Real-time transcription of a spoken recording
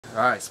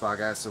Alright, Spot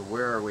Guys, so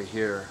where are we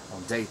here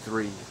on day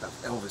 3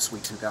 of Elvis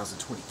Week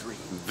 2023?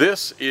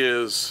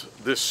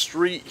 This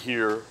street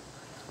here,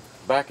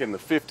 back in the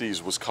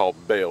 50s, was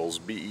called Bells,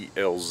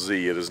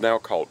 B-E-L-Z. It is now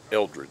called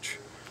Eldridge.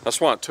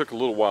 That's why it took a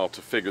little while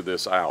to figure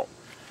this out.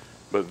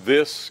 But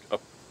this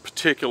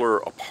particular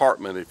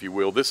apartment, if you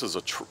will, this is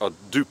a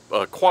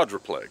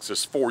quadruplex.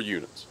 It's 4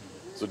 units.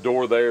 It's a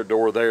door there,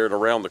 and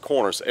around the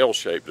corner it's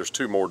L-shaped. There's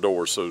 2 more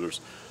doors, so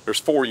there's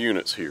 4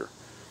 units here.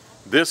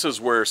 This is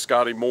where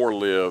Scotty Moore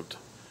lived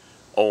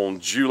on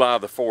July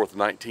the 4th,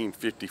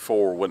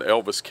 1954, when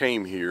Elvis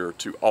came here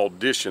to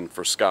audition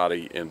for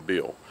Scotty and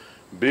Bill.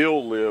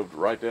 Bill lived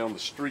right down the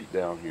street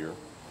down here.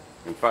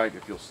 In fact,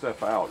 if you'll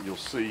step out, you'll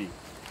see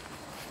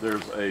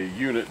there's a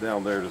unit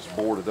down there that's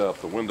boarded up.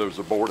 The windows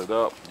are boarded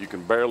up. You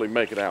can barely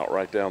make it out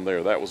right down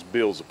there. That was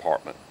Bill's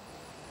apartment.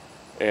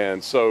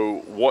 And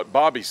so what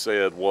Bobby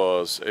said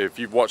was, if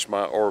you've watched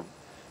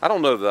I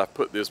don't know that I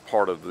put this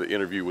part of the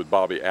interview with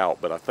Bobby out,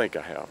 but I think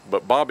I have.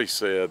 But Bobby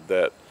said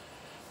that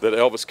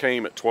Elvis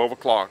came at 12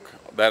 o'clock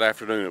that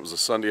afternoon. It was a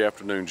Sunday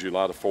afternoon,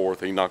 July the 4th.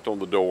 He knocked on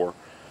the door.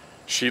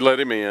 She let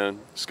him in.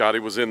 Scotty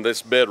was in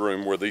this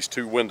bedroom where these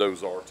 2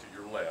 windows are to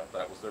your left.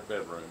 That was their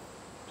bedroom,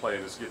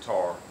 playing his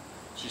guitar.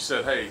 She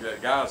said, "Hey,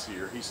 that guy's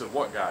here." He said,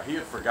 "What guy?" He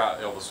had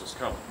forgot Elvis was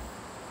coming.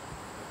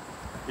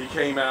 He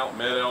came out,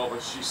 met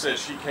Elvis. She said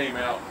she came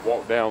out and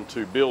walked down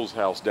to Bill's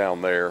house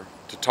down there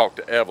to talk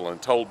to Evelyn,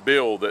 told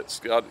Bill that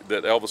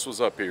Elvis was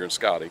up here and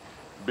Scotty.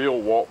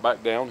 Bill walked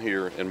back down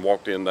here and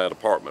walked in that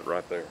apartment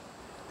right there.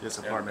 This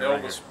apartment and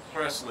right Elvis here.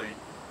 Presley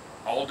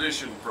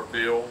auditioned for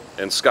Bill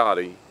and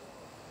Scotty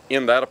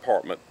in that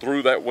apartment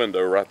through that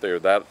window right there.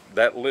 That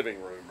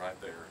living room right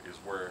there is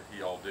where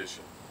he auditioned.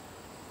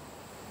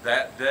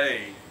 That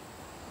day,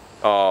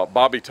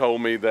 Bobby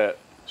told me that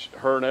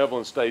her and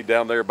Evelyn stayed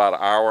down there about an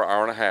hour,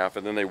 hour and a half,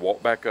 and then they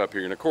walked back up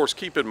here. And of course,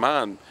 keep in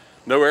mind,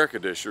 no air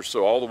conditioner,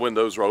 so all the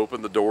windows are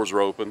open, the doors are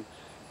open.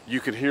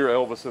 You could hear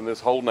Elvis in this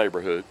whole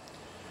neighborhood.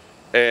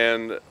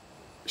 And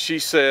she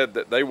said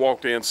that they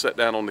walked in, sat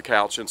down on the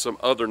couch, and some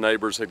other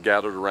neighbors had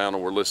gathered around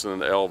and were listening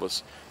to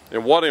Elvis.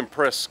 And what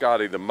impressed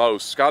Scotty the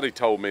most, Scotty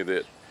told me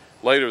that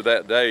later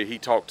that day he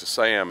talked to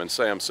Sam, and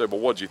Sam said, "Well,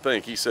 what'd you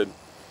think?" He said,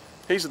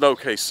 "He's an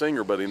okay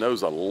singer, but he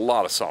knows a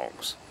lot of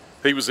songs."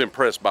 He was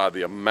impressed by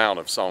the amount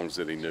of songs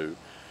that he knew.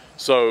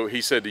 So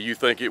he said, "Do you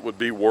think it would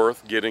be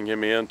worth getting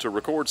him in to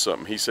record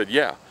something?" He said,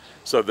 "Yeah."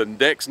 So the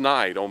next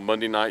night, on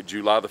Monday night,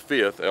 July the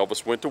 5th,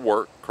 Elvis went to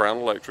work, Crown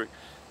Electric.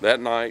 That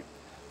night,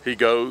 he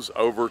goes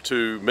over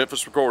to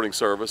Memphis Recording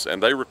Service,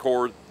 and they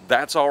record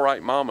 "That's All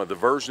Right, Mama." The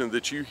version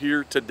that you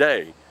hear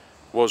today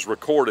was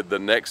recorded the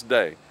next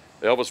day.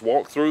 Elvis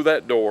walked through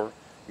that door,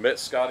 met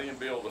Scotty and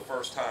Bill the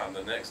first time.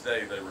 The next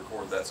day, they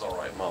recorded "That's All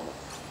Right, Mama."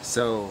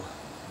 So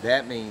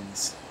that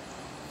means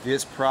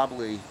this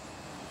probably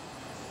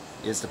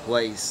is the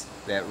place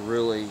that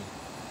really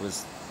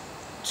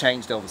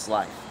changed Elvis'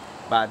 life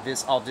by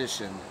this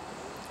audition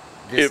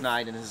this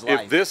night in his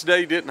life. If this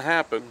day didn't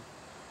happen,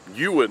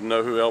 you wouldn't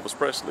know who Elvis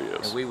Presley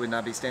is. And we would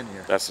not be standing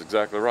here. That's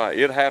exactly right.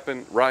 It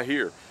happened right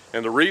here.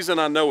 And the reason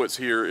I know it's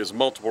here is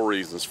multiple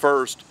reasons.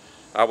 First,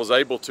 I was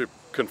able to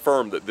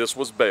confirm that this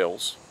was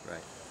Bell's. Right.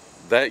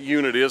 That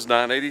unit is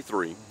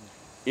 983.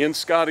 In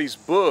Scotty's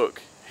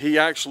book, he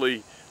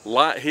actually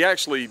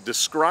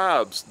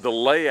describes the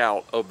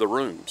layout of the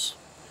rooms.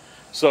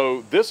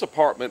 So this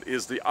apartment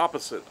is the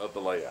opposite of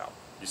the layout.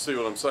 You see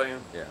what I'm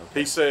saying? Yeah. Okay.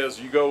 He says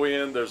you go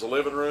in, there's a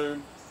living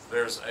room,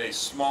 there's a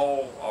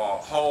small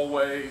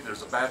hallway,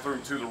 there's a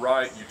bathroom to the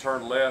right, you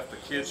turn left, the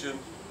kitchen,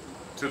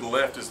 to the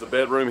left is the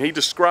bedroom. He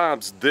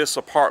describes this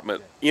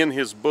apartment in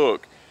his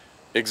book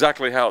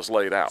exactly how it's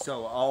laid out.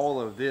 So all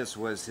of this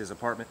was his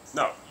apartment?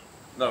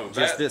 No,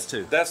 just this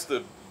too? That's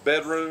the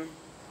bedroom,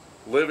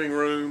 living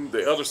room.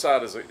 The other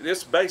side is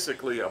it's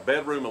basically a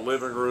bedroom, a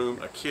living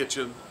room, a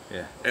kitchen,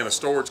 yeah, and a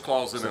storage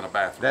closet and a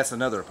bathroom. That's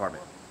another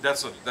apartment.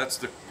 That's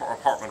the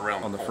apartment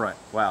around on the corner. front.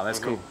 Wow, that's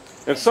cool.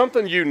 And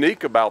something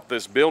unique about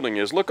this building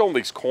is look on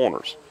these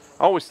corners.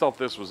 I always thought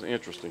this was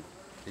interesting.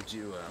 Did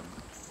you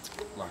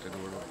lock the door?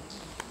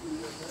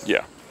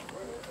 Yeah.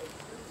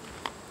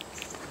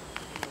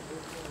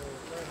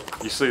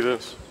 You see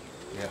this?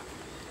 Yeah.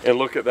 And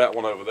look at that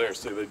one over there.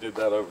 See, they did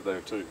that over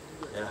there too.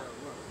 Yeah.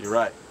 You're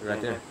right. You're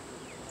right there.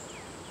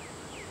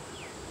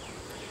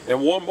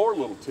 And one more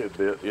little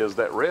tidbit is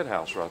that red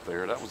house right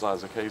there. That was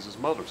Isaac Hayes'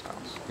 mother's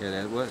house. Yeah,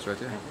 that was right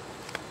there.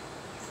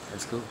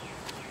 That's cool.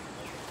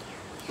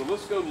 So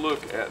let's go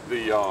look at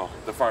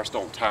the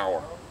Firestone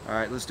Tower. All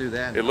right, let's do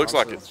that. It looks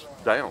like it's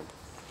down.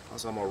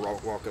 Also, I'm gonna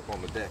walk up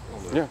on the deck,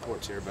 on the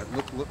porch here. But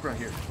look right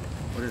here.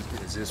 What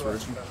is this? What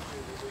is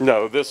it?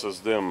 No, this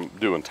is them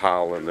doing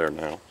tile in there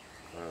now.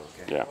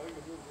 Oh, okay. Yeah.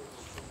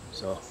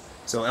 So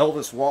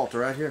Elvis walked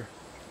right here.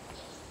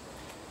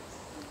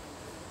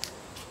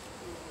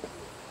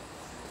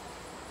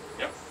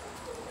 Yep.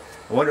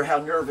 I wonder how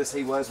nervous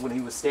he was when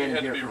he was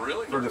standing here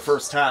for the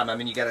first time. I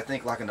mean, you got to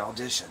think like an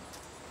audition.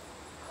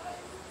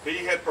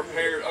 He had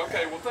prepared.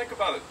 Okay, well, think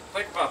about it.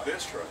 Think about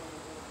this, Trey.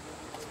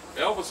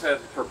 Elvis had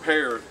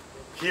prepared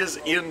his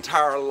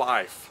entire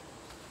life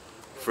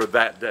for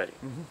that day.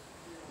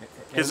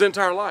 His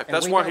entire life.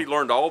 That's why he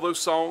learned all those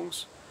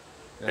songs.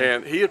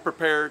 And he had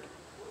prepared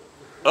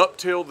up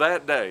till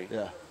that day.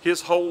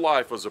 His whole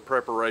life was a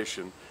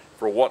preparation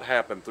for what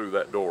happened through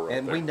that door.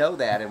 And we know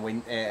that,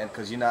 and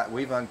because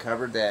we've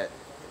uncovered that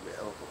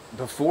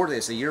before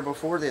this, a year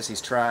before this,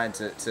 he's trying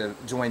to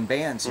join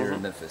bands here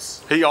in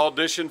Memphis. He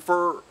auditioned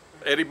for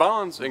Eddie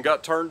Bonds and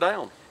got turned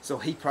down. So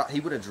he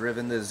would have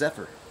driven the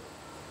Zephyr.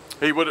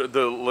 He would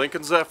the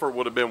Lincoln Zephyr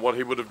would have been what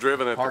he would have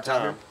driven at the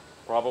time.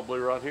 Probably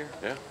right here.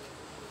 Yeah.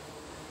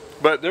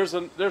 But there's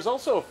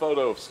also a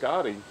photo of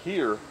Scotty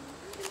here,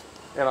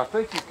 and I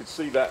think you could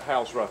see that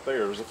house right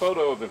there. There's a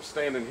photo of them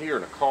standing here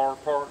in a car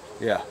parked.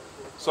 Yeah.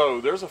 So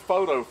there's a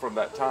photo from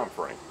that time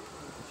frame.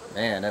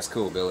 Man, that's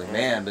cool, Billy.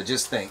 Man, but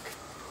just think.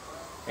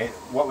 And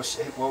what was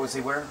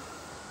he wearing?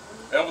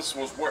 Elvis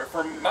was wearing,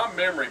 from my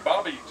memory,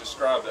 Bobby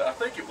described it, I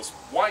think it was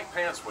white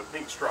pants with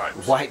pink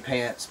stripes. White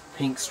pants,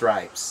 pink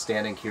stripes,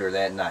 standing here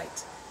that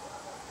night.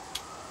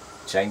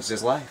 Changed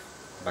his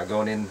life by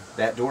going in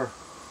that door.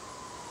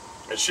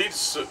 And she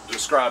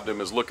described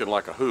him as looking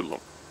like a hoodlum.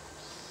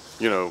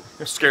 You know,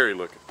 scary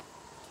looking.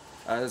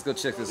 All right, let's go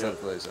check this other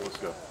place out. Let's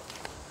go.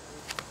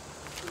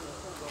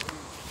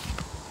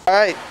 All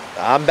right,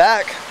 I'm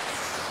back.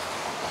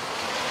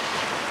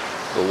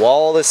 The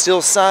wall is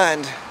still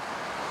signed.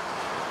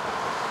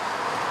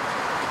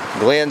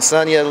 Glenn,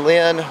 Sonia,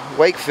 Lynn,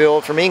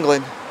 Wakefield from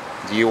England.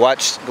 Do you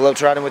watch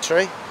Globetrotting with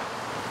Trey?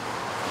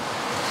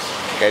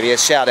 Gave you a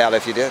shout out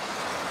if you did.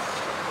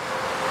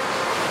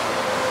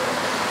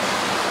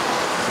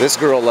 This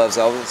girl loves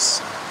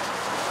Elvis.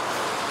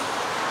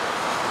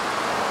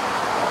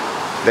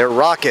 They're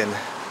rocking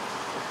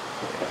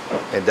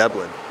in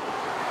Dublin.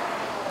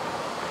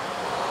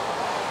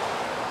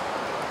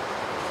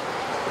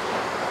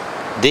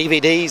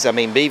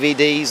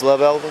 BVDs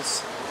love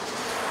Elvis.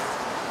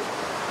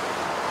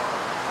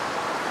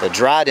 The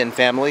Dryden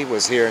family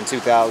was here in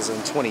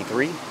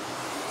 2023.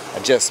 I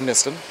just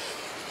missed them.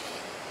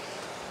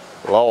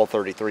 Well, all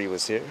 33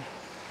 was here.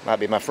 Might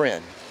be my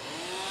friend.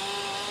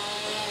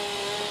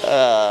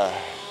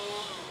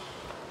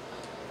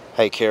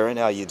 Hey Karen,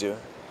 how you doing?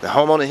 The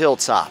Home on the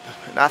Hilltop.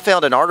 And I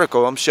found an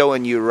article I'm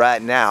showing you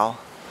right now.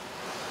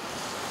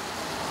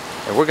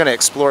 And we're going to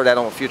explore that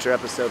on a future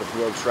episode of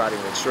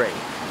Globetrotting with Trey.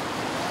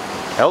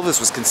 Elvis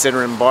was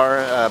considering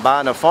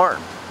buying a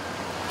farm.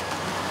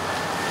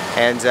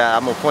 And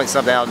I'm going to point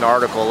something out in the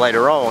article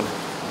later on,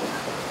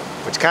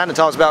 which kind of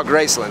talks about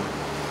Graceland.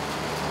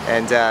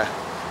 And,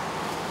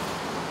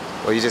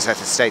 well, you just have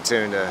to stay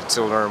tuned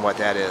to learn what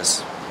that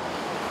is.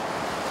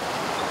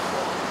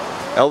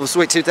 Elvis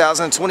Week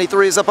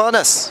 2023 is upon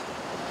us.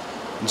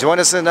 Join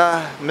us in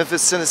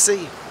Memphis,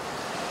 Tennessee.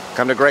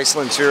 Come to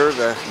Graceland tour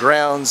the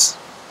grounds,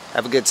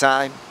 have a good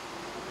time,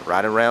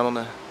 ride around on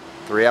a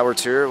 3-hour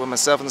tour with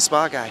myself and the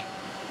Spa Guy.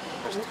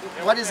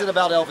 What is it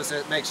about Elvis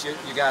that makes you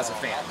guys a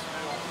fan?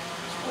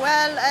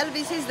 Well,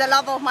 Elvis is the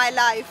love of my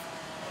life.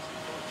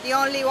 The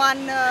only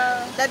one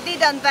that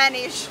didn't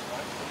vanish.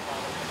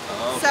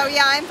 Okay. So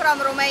yeah, I'm from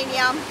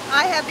Romania.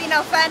 I have been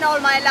a fan all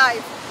my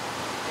life.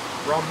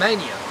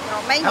 Romania?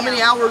 Romania. How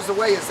many hours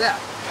away is that?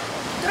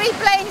 3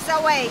 planes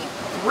away.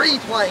 3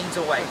 planes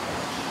away.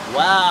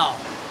 Wow.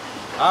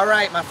 All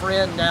right, my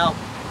friend. Now,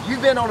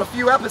 you've been on a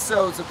few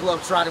episodes of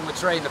Globetrotting with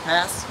Trey in the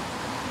past.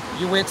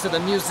 You went to the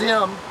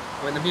museum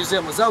when the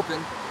museum was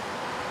open.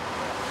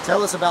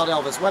 Tell us about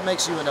Elvis. What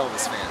makes you an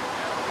Elvis fan?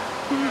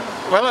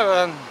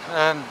 Well,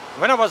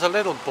 when I was a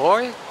little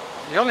boy,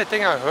 the only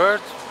thing I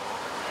heard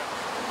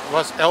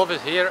was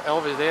Elvis here,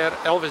 Elvis there,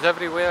 Elvis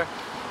everywhere.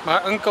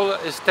 My uncle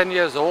is 10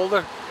 years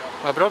older,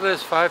 my brother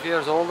is 5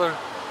 years older,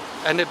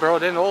 and they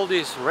brought in all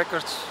these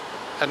records,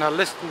 and I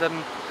listened to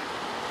them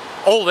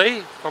all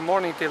day, from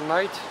morning till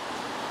night,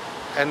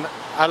 and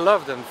I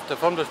loved them.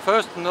 From the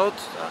first note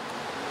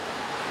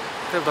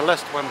till the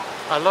last one,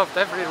 I loved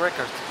every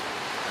record,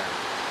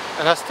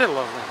 and I still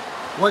love them.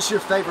 What's your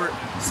favorite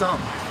song?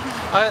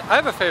 I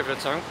have a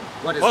favorite song.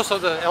 What is Most it?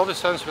 of the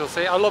Elvis fans will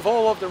say, I love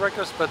all of the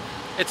records, but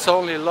It's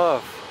Only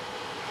Love.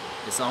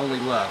 It's Only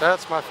Love.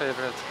 That's my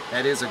favorite.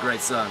 That is a great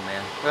song,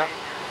 man. Yeah.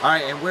 All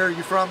right, and where are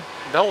you from?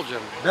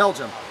 Belgium.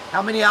 Belgium.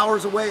 How many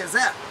hours away is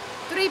that?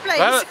 3 planes.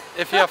 Well,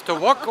 if you have to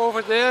walk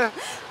over there,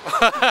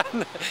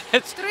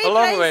 it's 3 a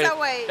long planes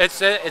way. away.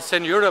 It's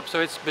in Europe, so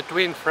it's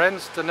between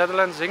France, the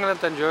Netherlands,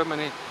 England, and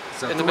Germany.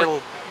 So in the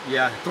middle.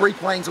 Yeah, 3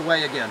 planes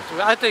away again.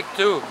 I take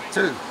 2.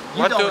 2. You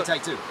One don't to-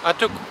 take 2. I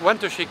took one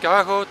to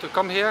Chicago to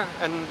come here,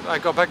 and I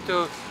go back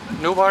to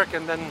Newark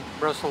and then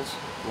Brussels.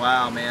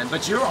 Wow, man.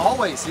 But you're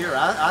always here.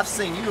 I've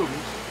seen you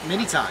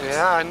many times.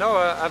 Yeah, I know.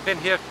 I've been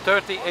here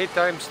 38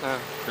 times now.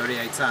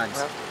 38 times.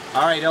 Yeah.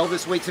 All right,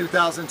 Elvis Week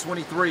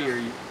 2023. Are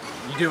you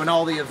doing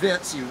all the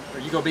events? Are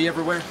you going to be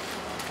everywhere?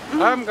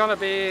 I'm gonna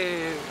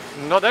be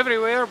not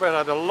everywhere, but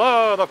at a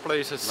lot of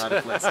places. A lot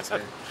of places,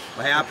 man.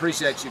 Well, hey, I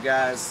appreciate you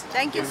guys.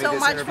 Thank you giving me so this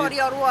much interview. for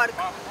your work.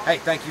 Hey,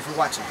 thank you for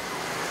watching.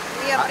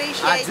 We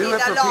appreciate I do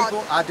it a for lot.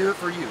 people. I do it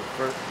for you.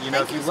 Thank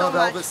If you you so love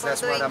much Elvis, for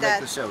that's what I doing make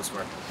that. the shows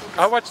for.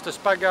 I watch the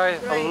Spa Guy a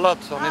Great.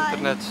 lot on Bye.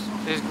 internet.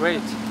 He's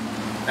great.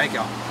 Thank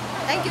y'all.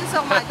 Thank you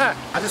so much.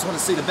 I just want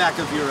to see the back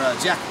of your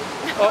jacket.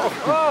 Oh.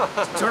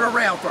 Turn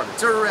around for me.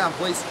 Turn around,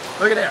 please.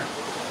 Look at there.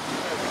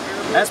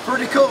 That's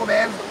pretty cool,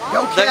 man.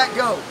 Go cat,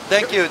 go.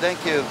 Thank you,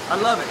 thank you. I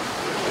love it.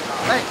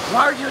 Hey,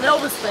 why are you an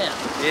Elvis fan?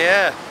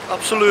 Yeah,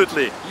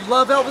 absolutely. You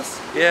love Elvis?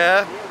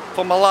 Yeah,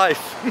 for my life.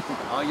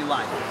 Oh, you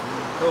like it.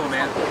 Cool,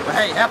 man. But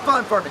hey, have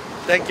fun for me.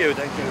 Thank you,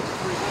 thank you.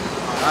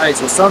 All right,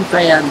 so some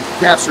fan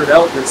captured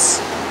Elvis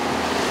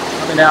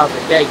coming out of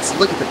the gates.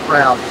 Look at the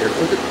crowd here.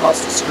 Look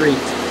across the street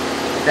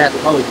at that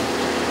podium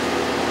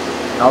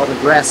and all the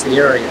grassy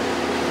area.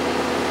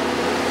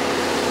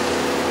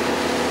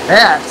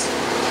 That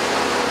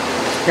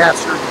was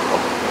captured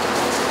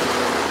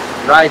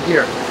right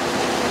here.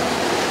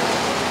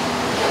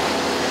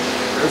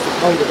 There's the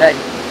pole today.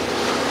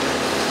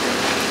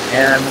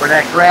 And where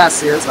that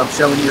grass is, I'm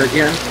showing you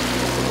again.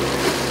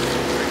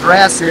 The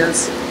grass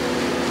is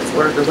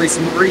where the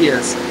Lisa Marie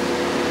is.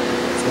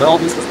 So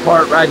Elvis was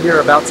parked right here,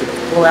 about to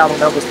pull out on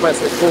Elvis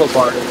Presley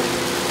Boulevard.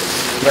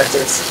 Let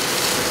this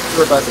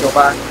tour bus go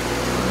by.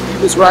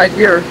 He was right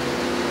here.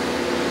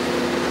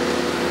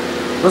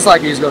 Looks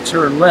like he was going to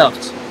turn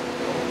left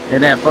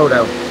in that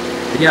photo.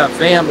 But yeah,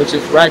 Fam was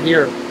just right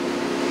here,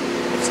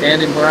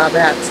 standing where I'm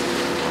at.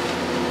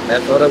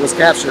 That photo was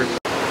captured.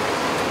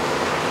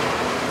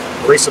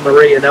 Lisa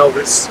Marie and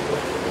Elvis.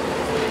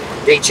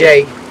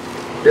 DJ,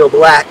 Bill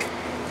Black,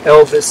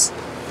 Elvis,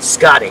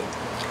 Scotty,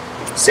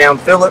 Sam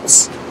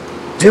Phillips,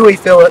 Dewey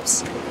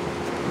Phillips,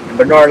 and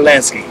Bernard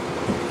Lansky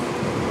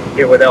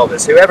here with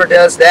Elvis. Whoever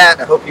does that,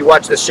 I hope you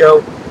watch the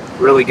show.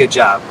 Really good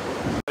job.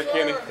 Hey,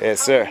 Kenny.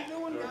 Yes, sir.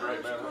 Doing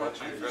great, man. How about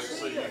you? Great to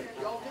see you.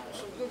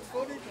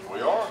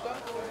 We are.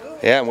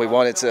 Yeah, and we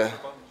wanted to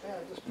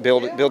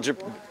build your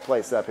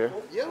place up here.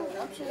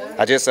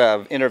 I just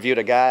interviewed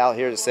a guy out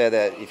here that said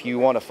that if you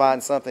want to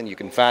find something, you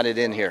can find it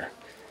in here.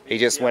 He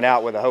just went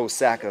out with a whole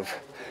sack of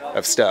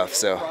stuff.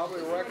 So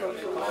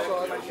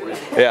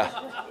yeah,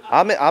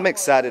 I'm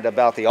excited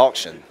about the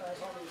auction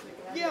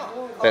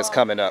that's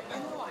coming up.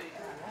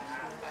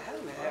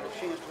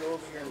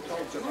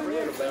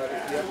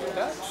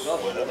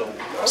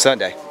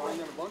 Sunday.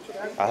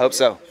 I hope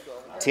so.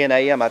 10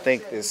 a.m. I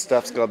think this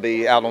stuff's going to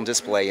be out on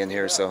display in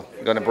here, so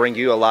I'm going to bring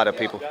you a lot of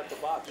people.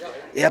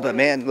 Yeah, but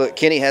man, look,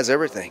 Kenny has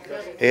everything.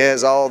 He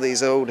has all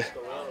these old...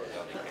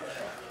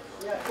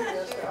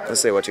 Let's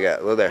see what you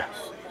got. Look there.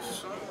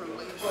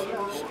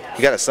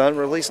 You got a Sun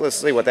release? Let's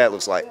see what that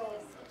looks like.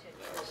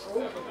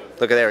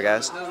 Look at there,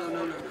 guys.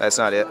 That's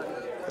not it.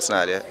 That's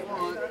not it.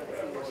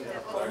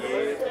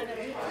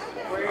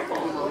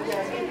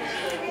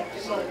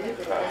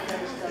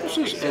 This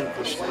is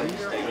interesting.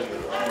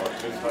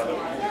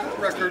 That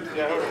record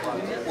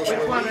was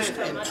released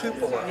in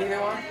Tupelo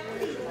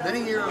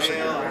many years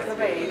ago.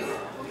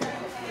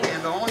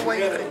 And the only way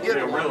you could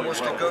get one was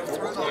to go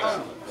through the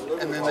home.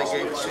 And then they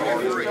gave it to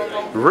you free.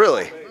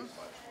 Really?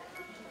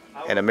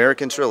 An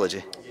American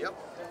trilogy. Yep.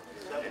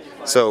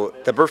 So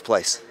the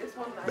birthplace,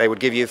 they would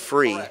give you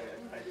free.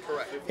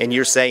 Correct. And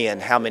you're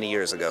saying how many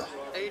years ago?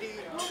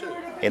 82.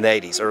 In the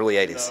 80s, early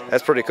 80s.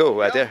 That's pretty cool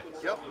right there.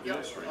 Yep.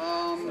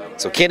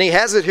 So Kenny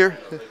has it here.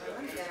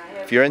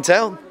 If you're in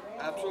town.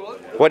 Absolutely.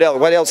 What else?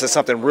 What else is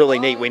something really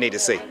neat we need to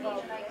see?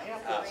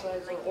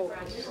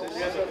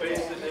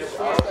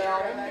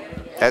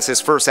 That's his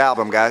first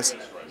album, guys.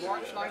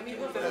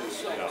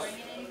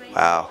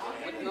 Wow.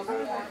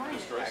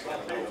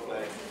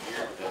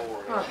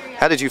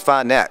 How did you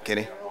find that,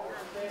 Kenny?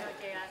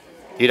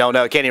 You don't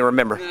know? Can't even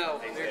remember. No,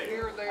 they're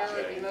here,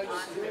 there, you know,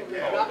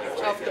 not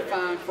tough to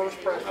find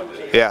first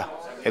preference. Yeah.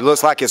 It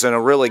looks like it's in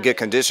a really good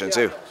condition,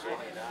 too.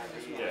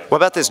 What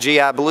about this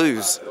GI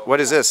Blues? What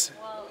is this?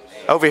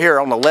 Over here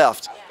on the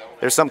left,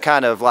 there's some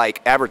kind of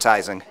like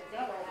advertising.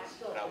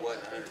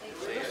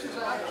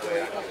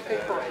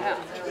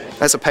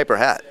 That's a paper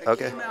hat.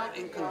 Okay. It came out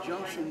in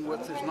conjunction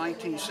with his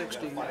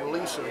 1960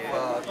 release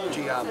of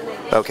GI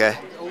Blues. Okay.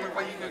 The only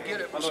way you could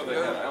get it was to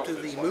go to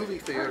the movie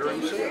theater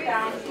and see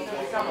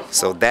it.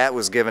 So that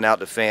was given out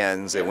to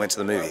fans that went to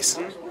the movies.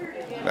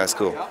 That's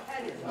cool.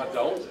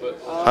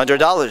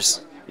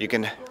 $100. You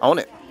can own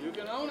it. You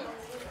can own it.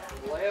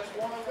 Last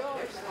one of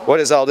those. What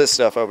is all this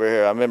stuff over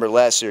here? I remember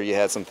last year you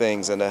had some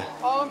things in the...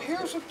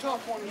 Here's a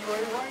tough one,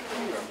 Trey, right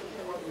here.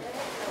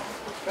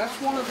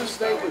 That's one of the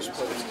status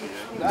posters.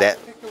 That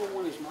particular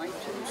one is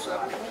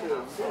 1972.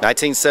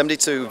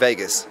 1972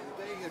 Vegas. They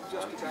have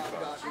just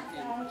about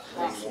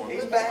gotten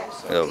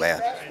in. Oh, man.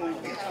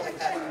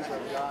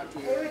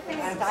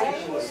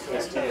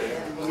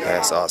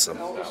 That's awesome.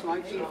 Elvis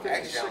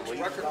 1956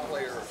 record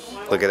players.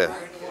 Look at it.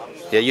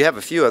 Yeah, you have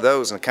a few of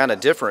those and kind of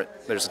different.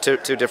 There's two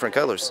different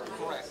colors.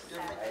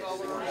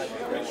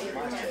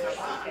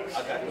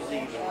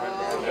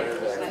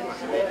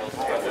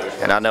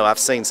 And I know I've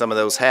seen some of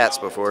those hats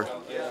before.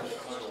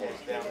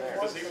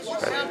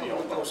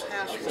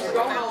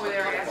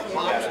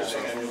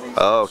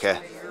 Oh, okay.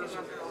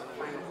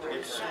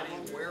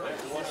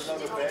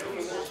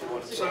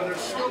 So there's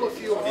still a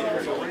few of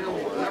those around.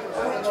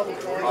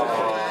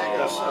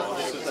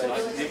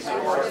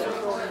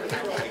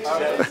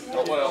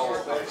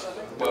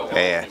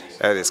 Man,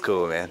 that is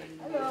cool, man.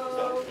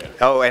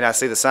 Oh, and I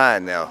see the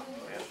sign now.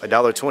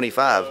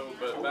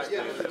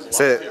 $1.25.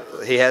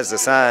 So he has the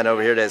sign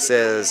over here that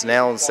says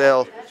now on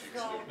sale.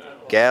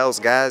 Gals,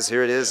 guys,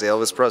 here it is, the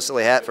Elvis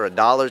Presley hat for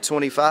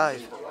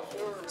 $1.25.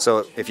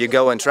 So if you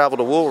go and travel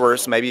to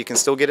Woolworths, maybe you can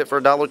still get it for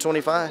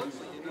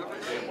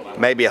 $1.25.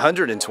 Maybe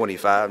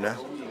 $125 now.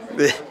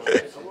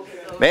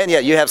 Man, yeah,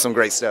 you have some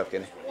great stuff,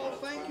 Kenny.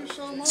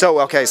 So,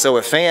 okay, so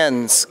if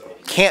fans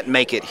can't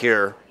make it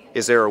here,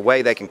 is there a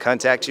way they can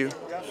contact you?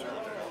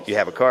 You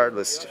have a card?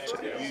 Let's check.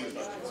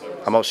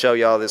 I'm going to show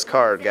y'all this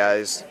card,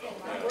 guys.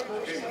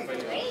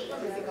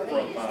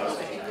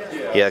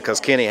 Yeah,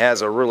 because Kenny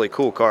has a really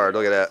cool card.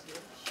 Look at that.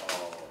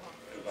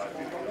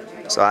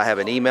 So I have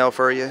an email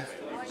for you.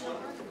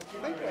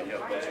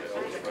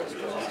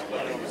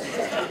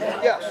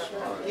 Yes,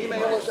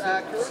 email is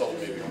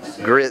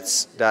accurate.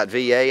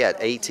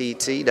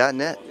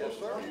 grits.va@att.net.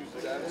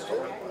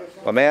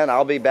 Well, man,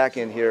 I'll be back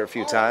in here a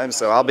few times,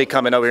 so I'll be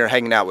coming over here and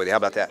hanging out with you. How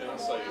about that?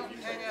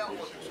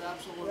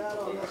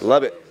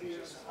 Love it.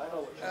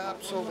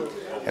 Absolutely.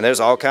 And there's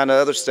all kind of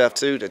other stuff,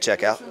 too, to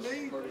check out.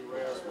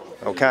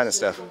 All kind of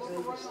stuff.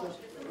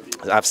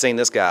 I've seen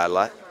this guy a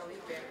lot.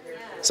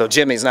 So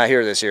Jimmy's not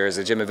here this year, is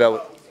it, Jimmy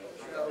Velvet?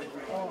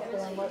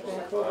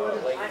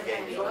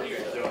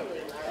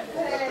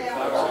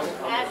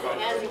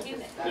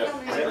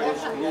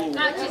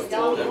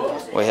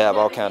 We have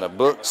all kind of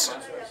books.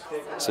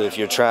 So if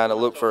you're trying to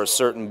look for a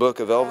certain book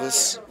of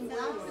Elvis,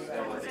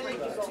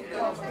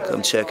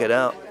 come check it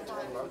out.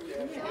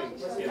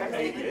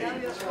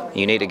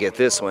 You need to get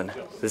this one.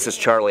 This is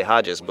Charlie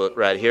Hodges' book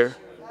right here.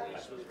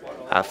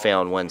 I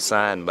found one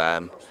signed by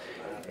him.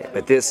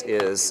 But this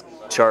is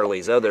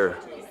Charlie's other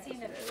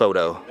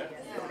photo.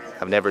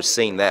 I've never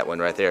seen that one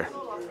right there.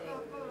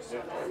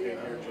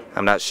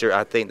 I'm not sure.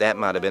 I think that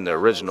might have been the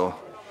original.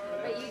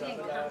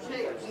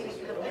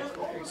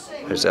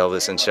 There's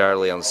Elvis and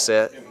Charlie on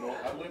set.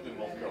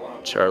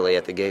 Charlie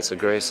at the gates of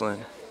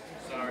Graceland.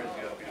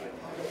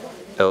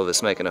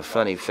 Elvis making a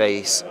funny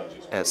face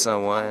at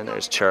someone.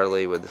 There's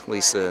Charlie with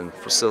Lisa and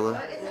Priscilla.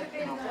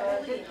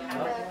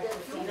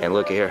 And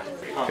look here.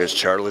 Here's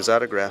Charlie's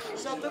autograph.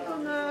 It's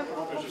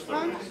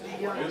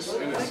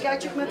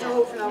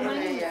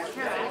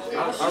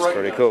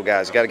pretty cool,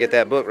 guys. You got to get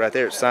that book right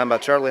there. It's signed by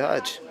Charlie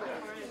Hodge.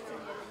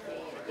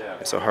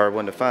 It's a hard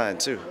one to find,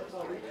 too.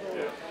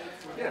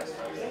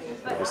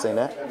 Have you seen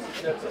that?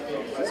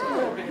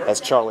 That's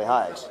Charlie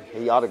Hodge.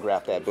 He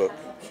autographed that book.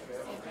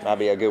 Might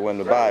be a good one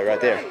to buy right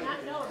there.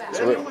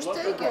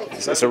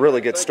 It's a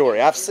really good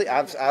story.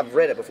 I've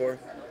read it before.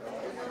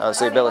 Oh,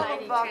 see, Billy.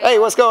 Hey,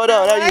 what's going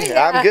on? How are you?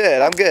 I'm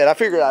good. I'm good. I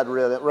figured I'd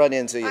run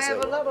into you. I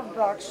have a lot of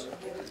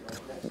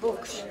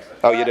books.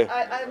 Oh, you do?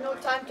 I have no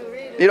time to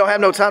read it. You don't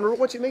have no time to read?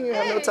 What you mean you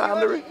have no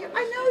time to read?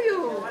 I know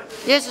you.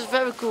 Yes, it's a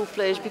very cool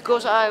place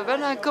because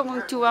when I'm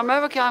coming to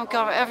America, I'm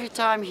coming every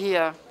time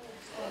here.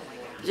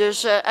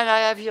 Dus, and I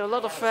have here a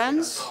lot of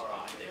friends.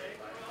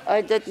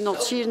 I did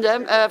not see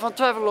them from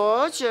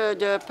Travelodge,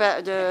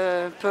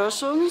 the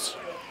persons.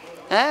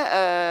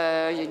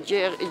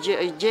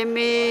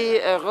 Jimmy,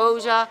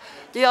 Rosa,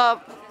 they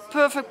are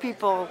perfect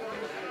people.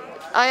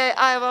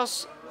 I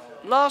was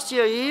last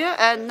year here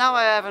and now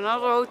I have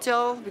another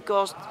hotel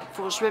because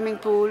for a swimming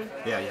pool.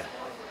 Yeah, yeah.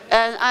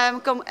 And I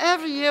am come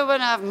every year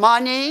when I have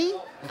money,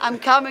 I'm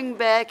coming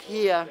back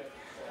here.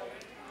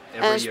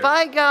 And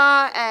Spiker,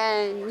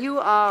 and you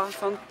are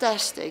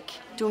fantastic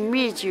to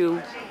meet you.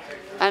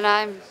 And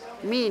I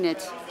mean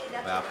it.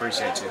 Well, I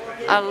appreciate you.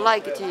 I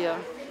like it here.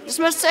 It's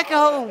my second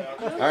home.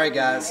 All right,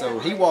 guys, so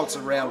he walks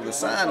around with a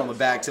sign on the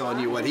back telling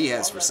you what he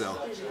has for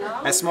sale.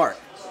 That's smart.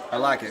 I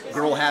like it.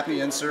 Girl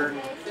Happy insert.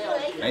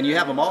 And you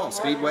have them all.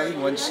 Speedway,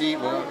 One Sheet,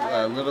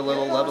 Live a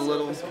Little, Love a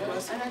Little.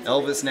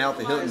 Elvis Now at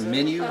the Hilton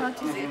menu.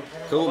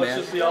 Cool,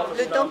 man.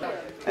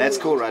 That's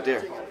cool right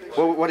there.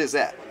 What is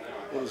that?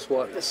 What is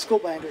what? The school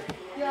binder.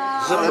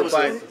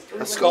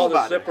 A skull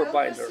binder. Zipper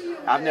binder.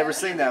 I've never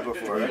seen that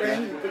before.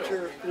 Okay.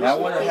 Now I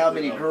wonder how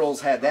many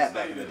girls had that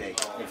back in the day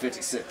in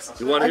 '56.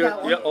 You want to hear?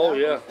 Yeah. Oh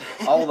yeah.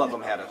 All of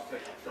them had it.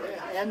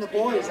 And the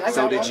boys.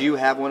 So did you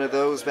have one of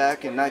those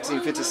back in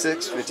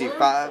 1956,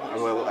 55?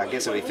 Well, I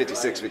guess it would be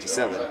 56,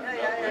 57.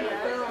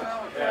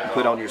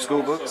 Put on your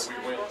school books.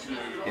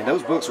 And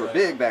those books were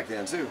big back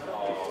then too.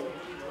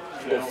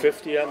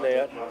 50 on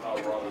that.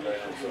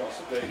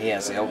 And he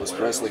has the Elvis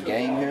Presley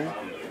game here.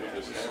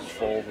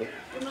 Folded.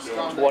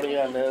 20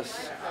 on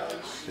this.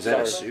 Is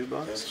that a shoe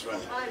box?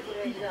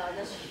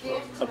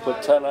 I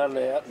put 10 on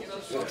that.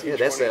 Yeah,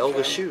 that's the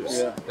Elvis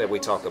shoes that we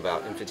talk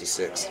about in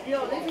 '56.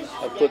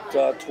 I put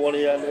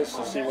 20 on this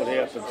and see what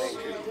happens.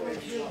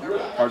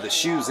 Are the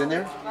shoes in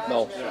there?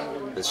 No.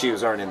 The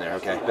shoes aren't in there,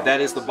 okay. But that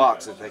is the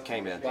box that they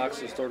came in.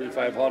 Box is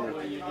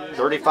 $3,500.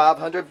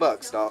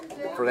 $3,500, dog,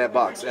 for that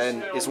box,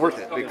 and it's worth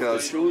it If the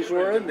because. shoes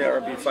were in there,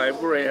 it'd be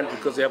 $5,000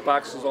 because that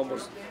box is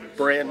almost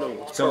brand new.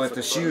 It's So if perfect.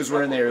 the shoes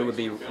were in there, it would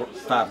be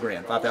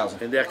 $5,000,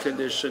 $5,000. In that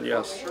condition,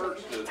 yes.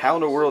 How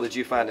in the world did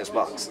you find this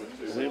box?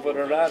 Believe it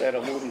or not, at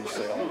a movie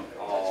sale.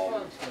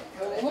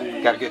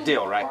 Got a good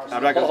deal, right?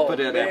 I'm not gonna put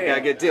it in there. man. Got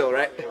a good deal,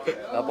 right?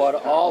 I bought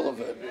all of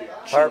it.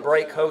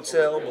 Heartbreak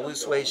Hotel, Blue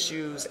Suede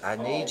Shoes, I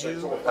Need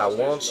You, I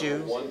Want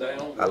You,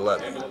 I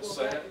Love You.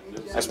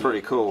 That's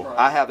pretty cool.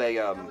 I have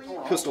a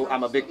Pistol,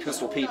 I'm a big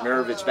Pistol Pete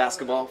Maravich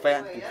basketball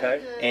fan.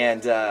 Okay.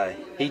 And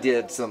he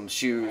did some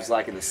shoes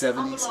like in the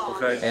 70s.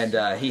 Okay. And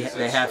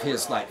they have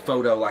his like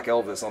photo like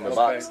Elvis on the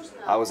box.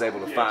 I was able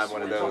to find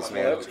one of those,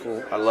 man. That's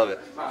cool. I love it.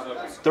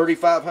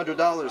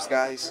 $3,500,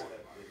 guys.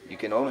 You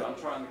can own it.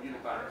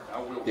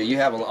 Yeah, you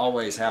have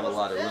always have a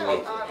lot of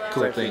really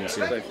cool things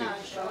here. Thank you.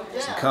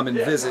 So come and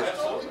visit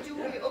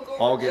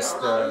August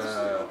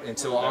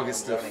until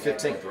August the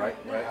 15th, right?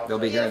 They'll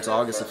be here until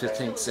August the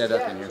 15th, set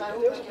up in here.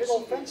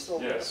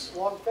 Yes.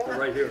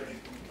 Right here.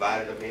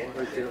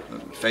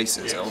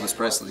 Faces. Elvis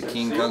Presley, the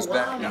King comes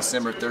back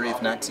December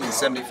 30th,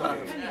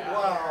 1975.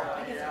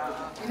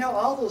 You know,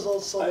 all those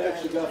old souls. I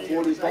actually got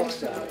 40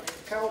 bucks down.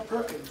 Carl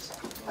Perkins.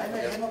 I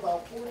met him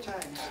about 4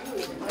 times. He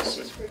was the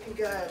nicest freaking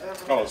guy I've ever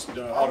met. Oh, it's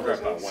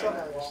autographed by Wayne.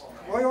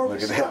 Roy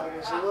Orbison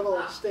was a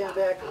little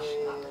stand-backish.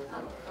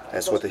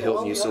 That's what the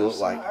Hilton used to look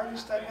like.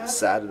 The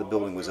side of the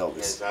building was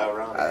Elvis,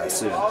 I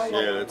assume.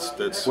 Yeah,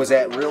 that's. Was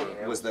that real?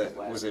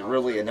 Was it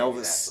really an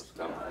Elvis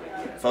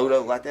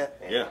photo like that?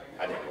 Yeah.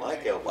 I didn't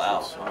like Elvis.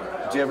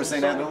 Wow. Did you ever see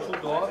that,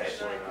 Bill?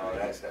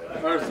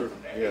 Arthur.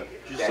 Yeah.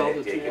 You saw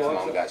the two His mom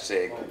dogs? got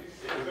sick.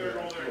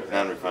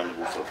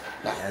 Non-refundable, so.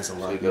 He has a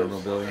lot of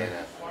memorabilia.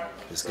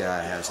 This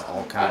guy has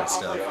all kind of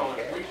stuff.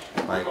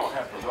 Like,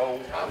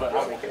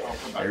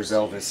 there's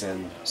Elvis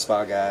and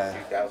Spy Guy,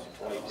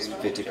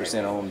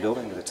 50% owned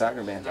building with the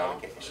Tiger Man.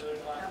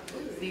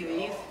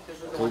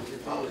 Cool.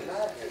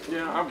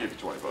 Yeah, I'll give you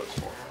 20 bucks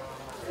for it.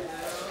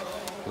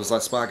 It was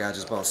like Spy Guy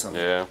just bought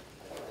something. Yeah.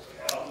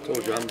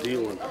 Told you I'm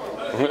dealing.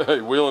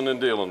 Hey, wheeling and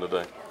dealing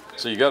today.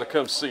 So you got to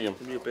come see him.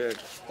 Give me a badge.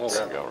 Oh,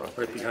 There you go, right.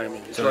 right behind me.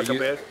 Is So it like a you-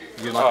 badge?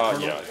 You like the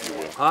Colonel? Yeah, if you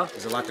will. Huh?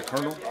 Is it like the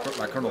Colonel?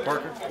 Like Colonel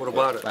Parker? What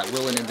about it? Like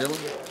Willin and Dylan?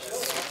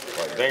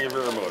 Right, thank you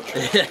very much.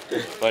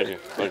 Thank you.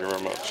 Thank you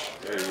very much.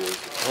 There you go.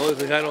 The only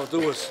thing I don't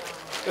do is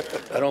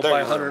I don't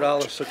buy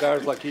 $100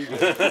 cigars like you do.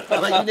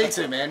 But you need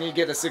to, man. You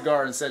get a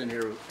cigar and sit in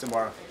here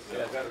tomorrow.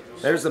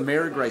 There's the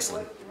Mayor of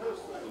Graceland.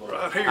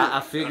 Right here.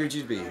 I figured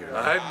you'd be here.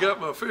 I hadn't got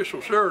my official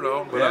shirt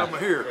on, but Yeah. I'm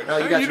here. Oh,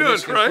 you How got you your doing,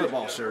 Michigan Trey?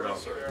 football shirt on.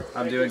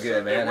 I'm doing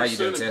good, man. How you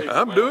doing, Ted?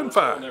 I'm doing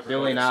fine.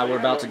 Billy and I, we're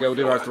about to go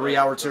do our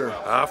 3-hour tour.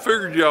 I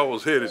figured y'all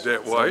was headed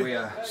that way. we,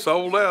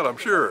 Sold out, I'm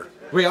sure.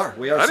 We are.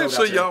 I didn't sold out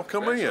see today. y'all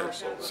come in.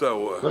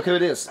 So, Look who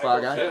it is,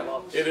 Spy Guy.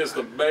 It is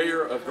the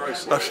mayor of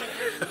Graceland.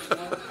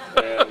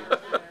 And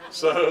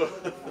so,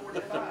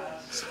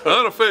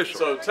 unofficial.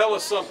 so tell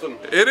us something.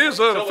 It is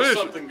Tell us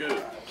unofficial. something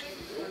good.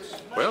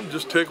 Well, I'm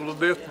just tickled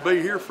to death to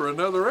be here for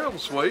another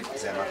Elvis week.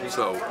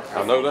 So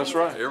I know that's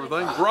right.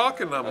 everything's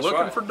rocking. I'm looking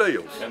right. for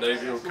deals. And they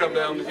will come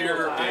down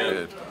here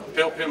and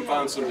help him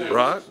find some deals.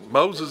 Right?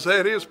 Moses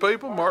had his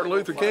people. Martin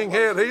Luther King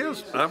had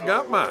his. I've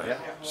got mine.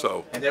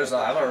 So, And I've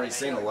already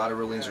seen a lot of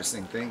really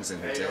interesting things in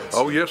here, Ted.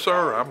 oh yes,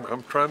 sir.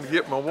 I'm trying to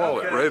get my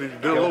wallet ready to do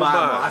a Go little buy 'em.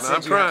 I buying. said I'm you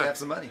have to trying. have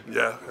some money.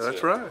 Yeah,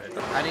 that's right.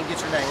 I didn't get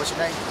your name. What's your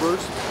name?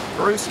 Bruce.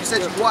 Bruce, you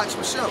said you watched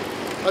the show.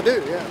 I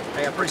do, yeah.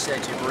 Hey, I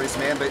appreciate you, Bruce,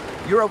 man. But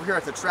you're over here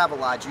at the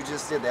Travelodge. You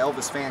just did the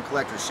Elvis Fan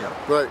Collector Show.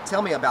 Right.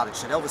 Tell me about it.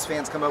 Should Elvis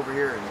fans come over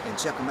here and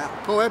check them out?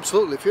 Oh,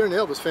 absolutely. If you're an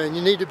Elvis fan,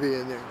 you need to be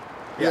in there.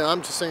 Yeah. Yeah,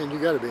 I'm just saying you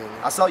got to be in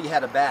there. I saw you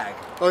had a bag.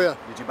 Oh, yeah.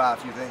 Did you buy a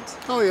few things?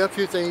 Oh, yeah, a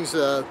few things.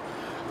 I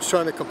was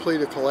trying to complete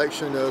a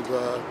collection of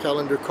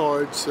calendar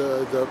cards,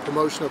 the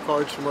promotional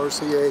cards from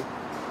RCA.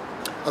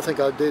 I think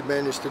I did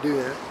manage to do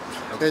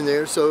that in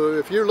there. So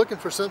if you're looking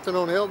for something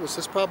on Elvis,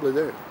 it's probably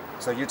there.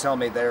 So you're telling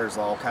me there's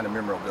all kind of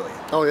memorabilia.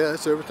 Oh, yeah,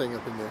 that's everything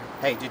up in there.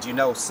 Hey, did you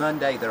know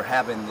Sunday they're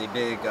having the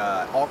big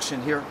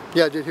auction here?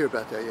 Yeah, I did hear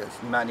about that, yes.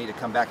 You might need to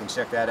come back and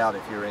check that out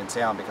if you're in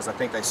town, because I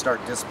think they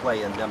start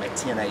displaying them at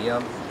 10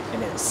 a.m.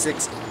 and at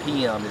 6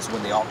 p.m. is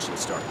when the auction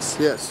starts.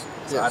 Yes.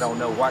 So yes. I don't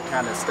know what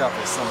kind of stuff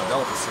is some of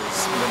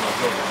Elvis's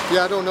memorabilia.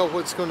 Yeah, I don't know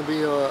what's going to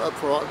be up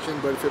for auction,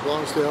 but if it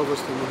belongs to Elvis,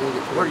 then you need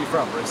it. Where are you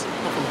from, Bruce?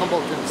 I'm from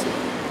Humboldt, Tennessee.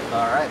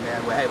 All right,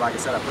 man. Well, hey, like I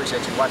said, I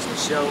appreciate you watching the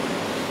show.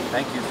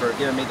 Thank you for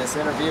giving me this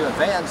interview. And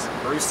fans,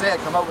 Bruce said,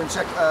 come over and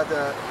check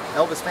the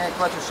Elvis Fan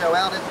Collector Show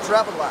out at the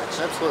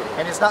Travelodge. Absolutely.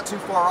 And it's not too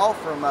far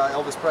off from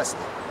Elvis Presley.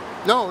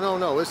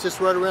 No. It's just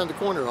right around the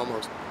corner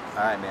almost. All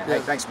right, man. Yeah.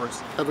 Hey, thanks,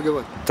 Bruce. Have a good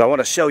one. So I want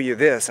to show you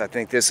this. I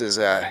think this is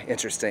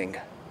interesting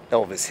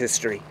Elvis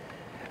history.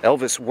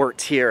 Elvis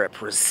worked here at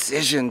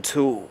Precision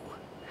Tool.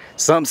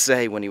 Some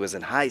say when he was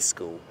in high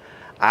school.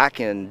 I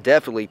can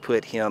definitely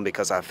put him,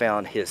 because I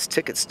found his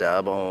ticket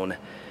stub on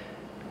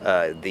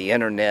the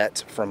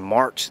internet from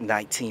March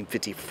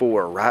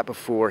 1954, right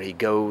before he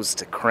goes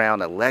to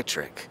Crown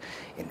Electric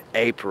in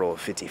April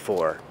of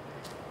 '54,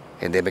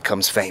 and then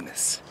becomes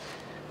famous.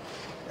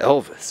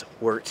 Elvis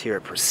worked here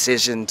at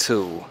Precision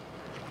Tool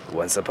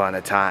once upon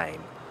a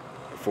time,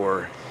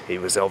 before he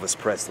was Elvis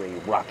Presley,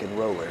 rock and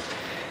roller.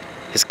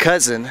 His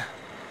cousin,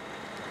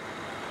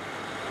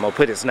 I'm gonna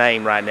put his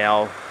name right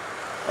now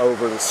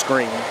over the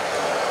screen.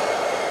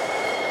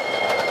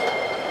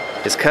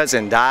 His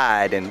cousin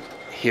died in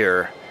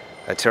here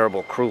a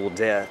terrible, cruel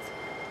death.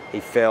 He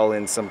fell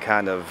in some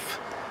kind of,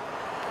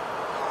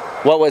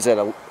 what was it,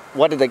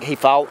 what did he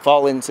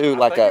fall into?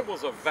 Like I think it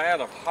was a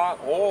vat of hot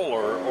oil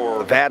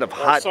or a vat of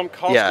hot, some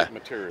caustic yeah,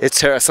 material.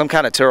 It's some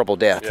kind of terrible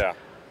death. Yeah.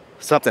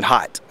 Something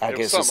hot, I It was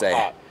guess to something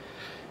say. hot.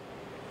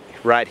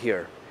 Right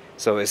here.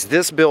 So it's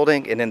this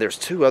building, and then there's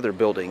 2 other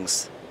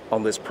buildings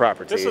on this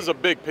property. This is a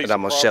big piece that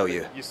I'm of gonna show property.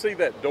 you. You see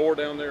that door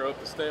down there up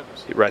the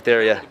steps? Right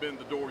there, yeah. That would have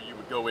been the door you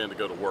would go in to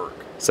go to work.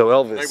 So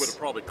Elvis They would have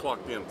probably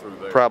clocked in through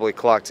there. probably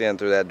clocked in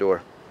through that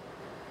door.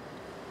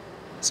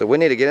 So we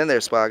need to get in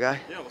there, Spy Guy.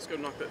 Yeah, let's go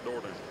knock that door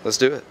down. Let's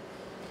do it.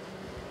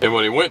 And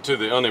when he went to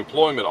the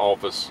unemployment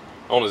office,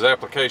 on his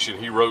application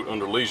he wrote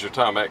under leisure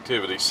time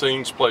activities,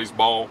 sings, plays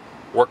ball,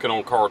 working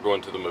on car,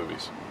 going to the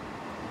movies.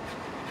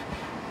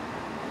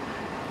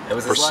 It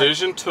was his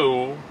Precision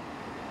tool,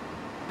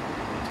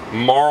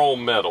 Marl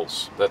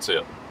Metals, that's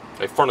it.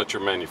 A furniture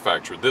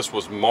manufacturer. This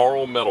was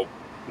Marl Metal,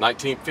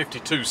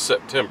 1952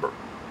 September.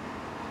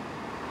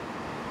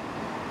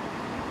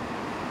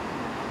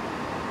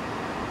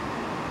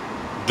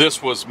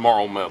 This was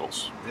Marl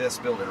Metals. This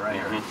building right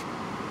here.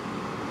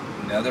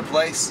 Another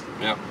place?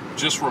 Yeah.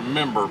 Just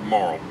remember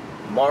Marl.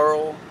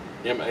 Marl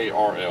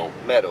M-A-R-L.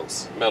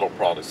 Metals. Metal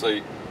products.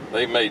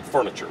 They made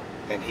furniture.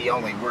 And he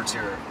only worked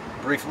here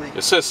briefly?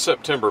 It says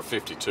September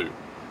 52.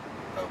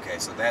 Okay,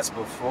 so that's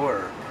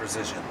before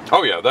Precision.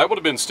 Oh yeah, that would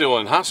have been still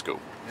in high school.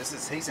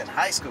 He's in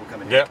high school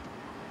coming Yeah.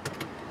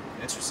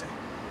 in. Interesting.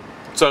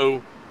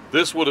 So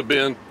this would have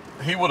been,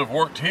 he would have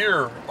worked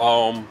here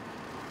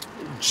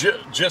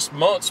just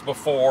months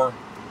before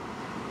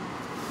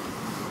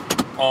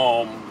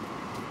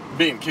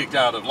being kicked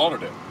out of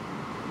Lauderdale.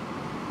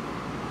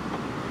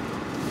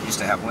 Used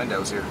to have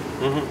windows here.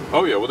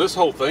 Oh yeah, well this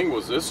whole thing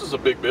this is a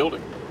big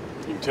building.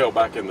 You can tell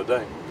back in the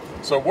day.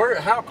 So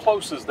how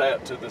close is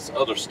that to this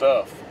other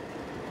stuff?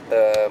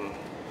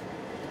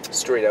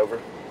 Straight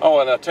over. Oh,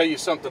 and I'll tell you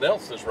something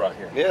else that's right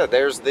here. Yeah,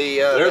 there's the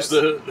where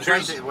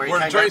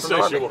the train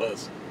station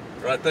was.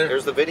 Right there.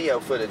 There's the video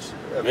footage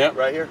of Yep. it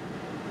right here.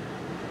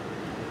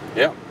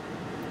 Yeah.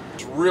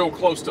 It's real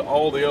close to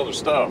all the other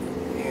stuff.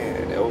 Yeah,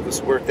 and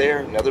Elvis worked there,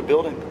 another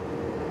building.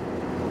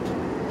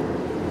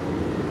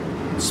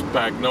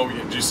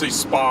 Spagnolia. Did you see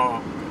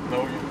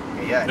Spagnolia?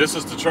 Yeah. This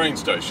is the train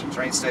station. The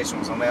train station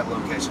was on that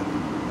location.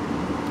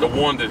 The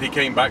one that he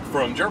came back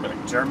from Germany.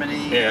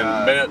 Germany.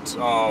 And met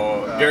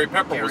Gary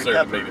Pepper was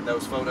there to meet him.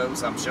 Those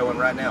photos I'm showing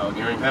right now,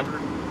 Gary Pepper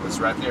was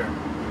right there.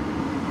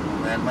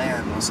 On that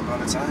land once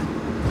upon a time.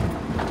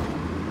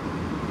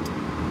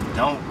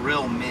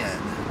 Real men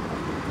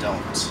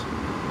don't.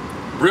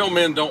 Real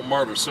men don't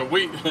murder, so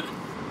we...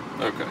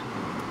 Okay.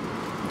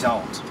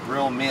 Don't.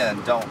 Real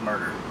men don't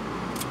murder.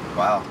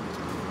 Wow.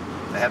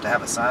 They have to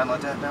have a sign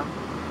like that now?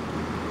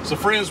 So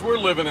friends, we're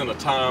living in a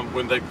time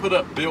when they put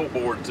up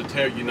billboards to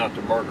tell you not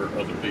to murder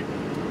other people.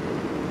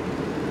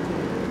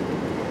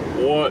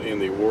 What in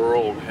the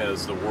world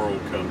has the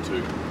world come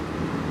to?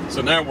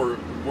 So now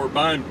we're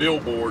buying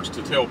billboards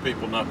to tell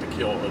people not to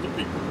kill other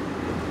people.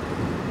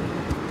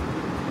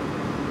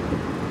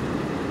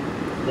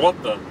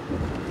 What the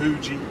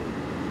hoogie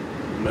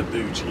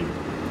madoogie?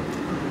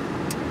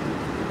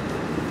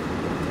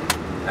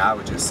 I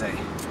would just say,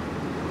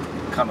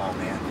 come on,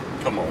 man.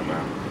 Come on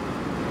now.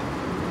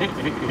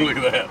 Look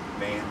at that.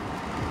 Man.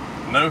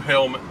 No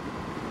helmet.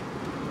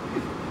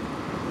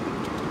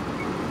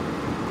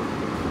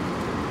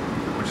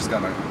 We're just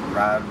gonna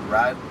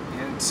ride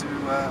into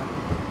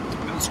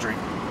Mill Street.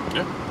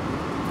 Yeah.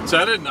 So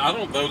I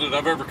don't know that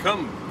I've ever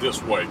come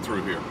this way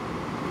through here.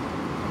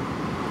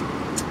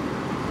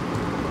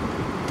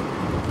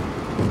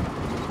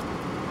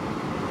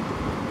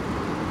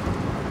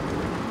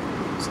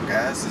 So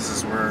guys, this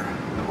is where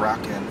the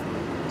Rockin'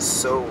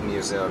 Soul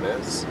Museum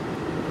is.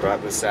 Right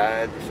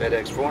beside the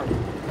FedEx Forum,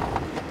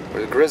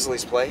 where the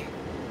Grizzlies play,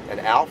 and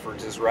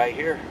Alfred's is right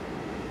here.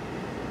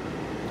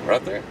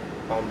 Right there.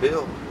 On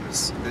Bill.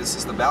 This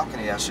is the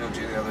balcony I showed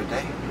you the other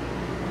day.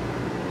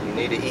 You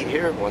need to eat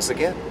here once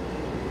again.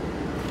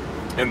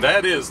 And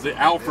that is the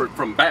Alfred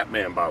from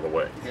Batman, by the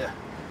way. Yeah.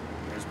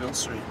 There's Bill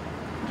Street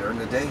during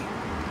the day.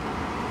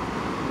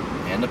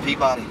 And the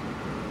Peabody.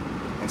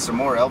 And some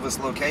more Elvis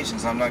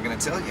locations I'm not going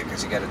to tell you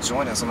because you got to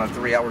join us on our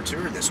 3-hour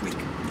tour this week.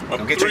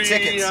 Go get your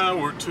tickets.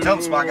 Hour tour. Tell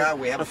them, Spy Guy,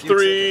 we have a few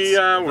tickets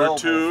available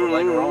for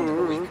later on in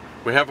the week.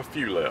 We have a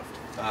few left.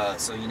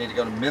 So you need to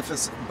go to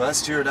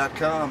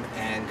memphisbustour.com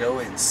and go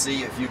and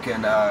see if you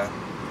can,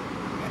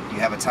 you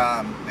have a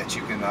time that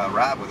you can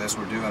ride with us.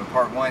 We're doing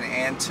part 1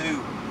 and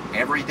 2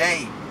 every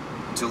day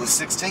until the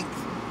 16th.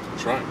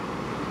 That's right.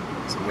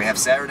 So we have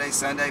Saturday,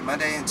 Sunday,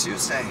 Monday, and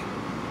Tuesday.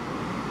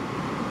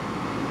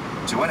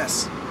 Join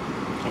us.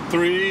 A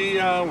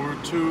 3-hour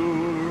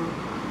tour.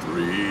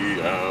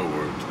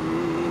 3-hour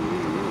tour.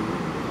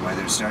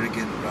 Weather started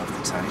getting rough,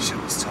 the Tiny Show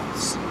was telling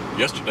us.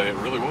 Yesterday it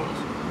really was.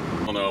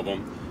 One of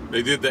them,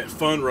 they did that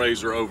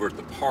fundraiser over at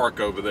the park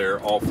over there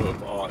off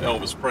of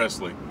Elvis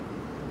Presley.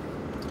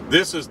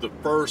 This is the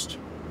first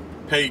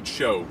paid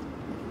show.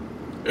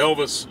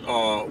 Elvis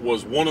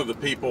was one of the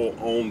people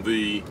on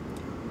the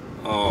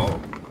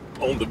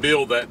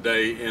bill that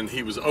day, and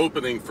he was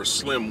opening for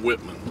Slim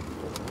Whitman.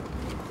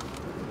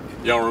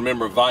 Y'all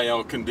remember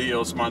Vaya con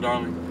Dios, my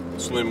darling?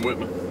 Slim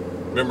Whitman.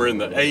 Remember in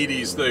the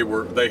 80s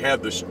they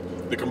had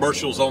the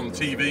commercials on the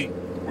TV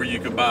where you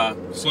could buy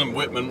Slim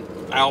Whitman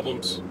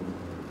albums.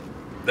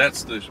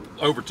 That's the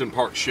Overton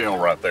Park Shell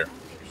right there.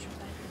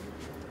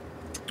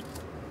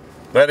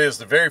 That is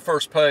the very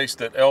first place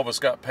that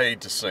Elvis got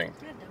paid to sing.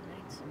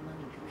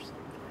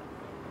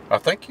 I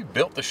think you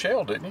built the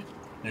shell, didn't you?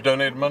 You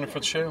donated money for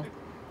the shell?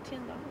 $10.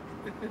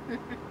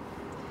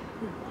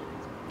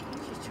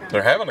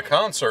 They're having a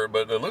concert,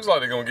 but it looks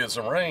like they're going to get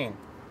some rain.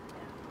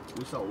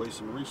 We saw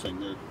Lisa Marie sing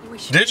there.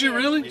 Did you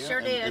really? We sure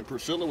did. And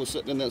Priscilla was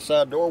sitting in that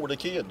side door with the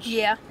kids.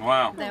 Yeah.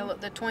 Wow.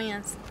 The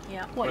twins.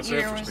 Yeah. What That's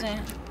year was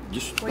that?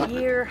 Just What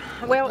year?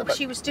 Well,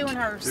 she was doing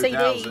her CD.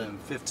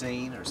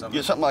 2015 or something.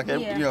 Yeah, something like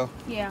that. Yeah. You know,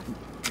 Yeah.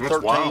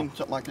 13, wild.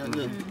 something like that.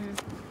 Yeah.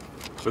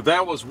 But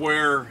that was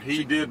where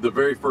he did the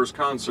very first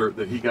concert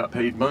that he got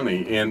paid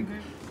money. And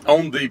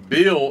on the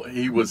bill,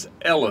 he was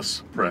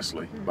Ellis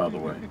Presley, by the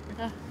way.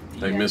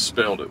 They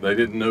misspelled it. They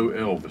didn't know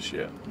Elvis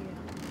yet.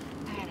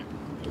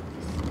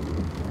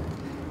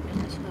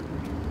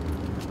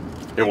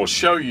 And we'll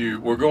show you,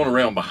 we're going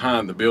around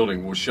behind the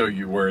building, we'll show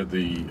you where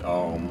the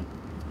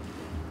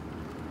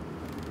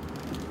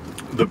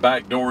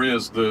back door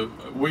is.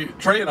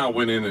 Trey and I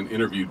went in and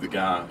interviewed the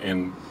guy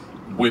and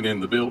went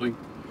in the building.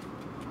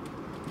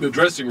 The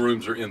dressing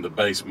rooms are in the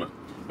basement,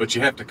 but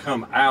you have to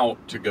come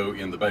out to go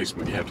in the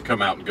basement. You have to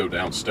come out and go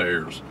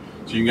downstairs.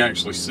 So you can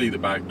actually see the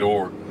back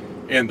door.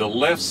 And the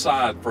left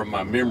side, from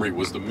my memory,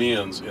 was the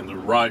men's and the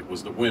right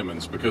was the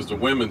women's, because the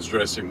women's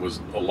dressing was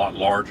a lot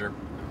larger.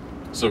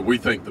 So we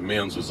think the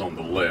men's was on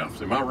the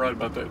left. Am I right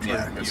about that, Trey?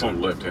 Yeah. It's on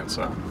the left-hand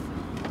side.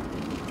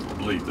 I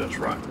believe that's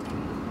right.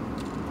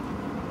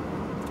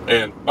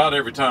 And about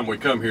every time we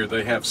come here,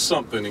 they have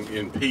something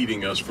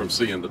impeding us from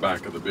seeing the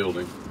back of the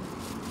building.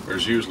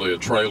 There's usually a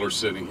trailer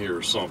sitting here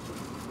or something.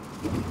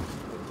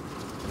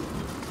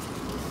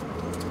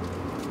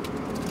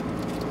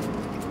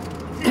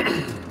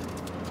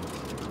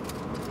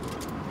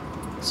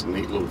 It's a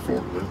neat little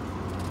forklift.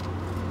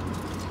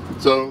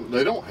 So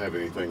they don't have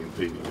anything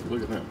impeding it.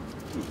 Look at that.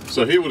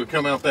 So he would have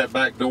come out that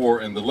back door,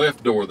 and the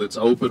left door that's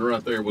open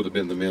right there would have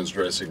been the men's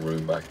dressing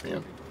room back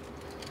then.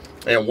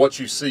 And what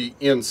you see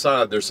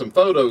inside, there's some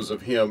photos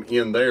of him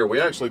in there.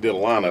 We actually did a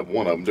lineup,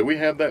 one of them. Do we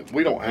have that?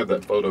 We don't have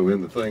that photo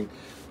in the thing.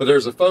 But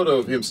there's a photo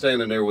of him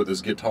standing there with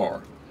his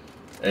guitar.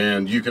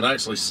 And you can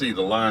actually see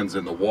the lines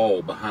in the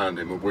wall behind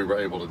him, and we were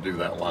able to do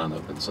that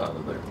lineup inside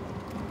of there.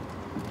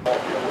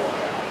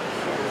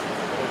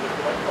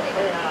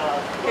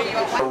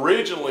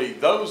 Originally,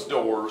 those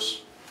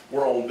doors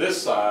were on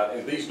this side,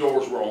 and these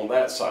doors were on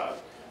that side.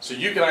 So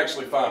you can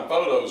actually find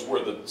photos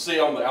where see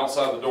on the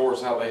outside of the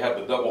doors how they have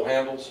the double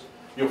handles?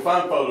 You'll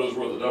find photos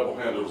where the double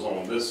handles are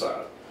on this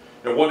side.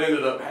 And what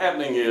ended up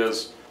happening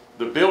is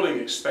the building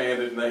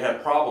expanded and they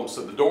had problems,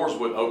 so the doors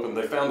wouldn't open.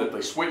 They found that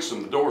they switched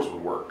them, the doors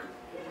would work.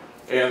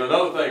 And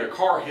another thing, a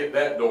car hit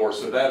that door,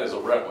 so that is a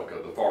replica,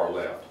 the far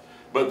left.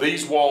 But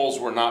these walls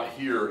were not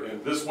here,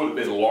 and this would have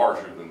been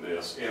larger than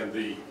this, and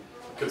the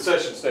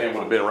concession stand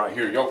would have been right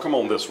here. Y'all come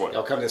on this way.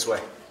 Y'all come this way.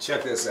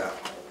 Check this out.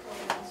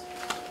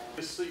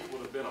 This seat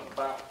would have been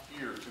about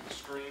here to the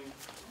screen.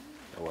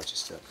 Now watch your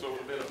step. So it would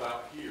have been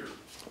about here,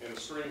 and the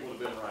screen would have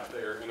been right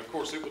there. And of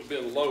course, it would have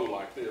been low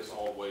like this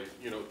all the way,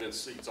 you know, been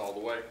seats all the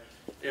way.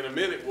 In a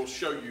minute, we'll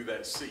show you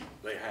that seat.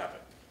 They have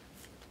it.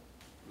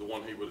 The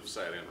one he would have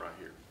sat in right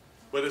here.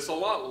 But it's a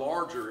lot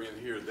larger in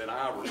here than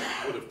I would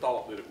have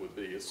thought that it would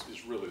be. It's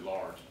really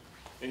large.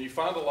 And you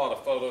find a lot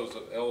of photos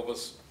of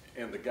Elvis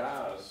and the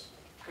guys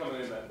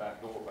coming in that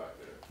back door back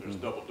there. There's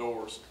double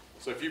doors.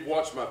 So if you've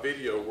watched my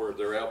video where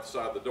they're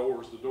outside the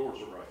doors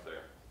are right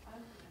there.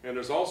 And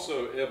there's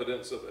also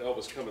evidence of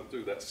Elvis coming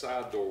through that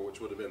side door, which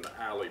would have been the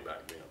alley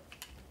back then.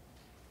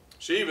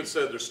 She even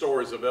said there's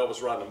stories of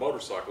Elvis riding a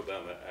motorcycle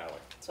down that alley.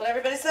 That's what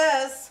everybody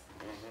says.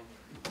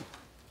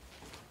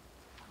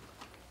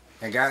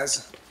 And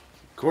guys,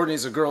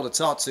 Courtney's a girl to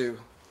talk to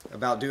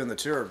about doing the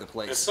tour of the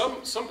place.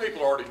 And some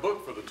people are already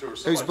booked for the tour.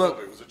 Who's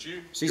booked? Was it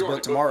you? She's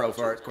booked tomorrow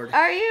for it, Courtney.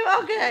 Are you?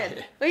 Oh,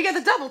 good. Well, you got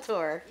the double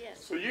tour.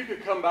 Yes. So you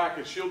could come back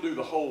and she'll do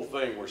the whole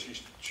thing where she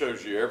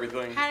shows you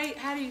everything.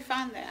 How do you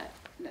find that?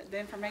 The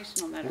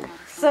information on that?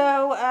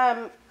 So,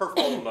 Her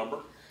phone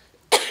number.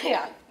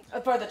 yeah,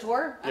 for the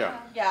tour? Yeah.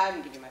 Yeah, I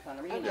can give you my phone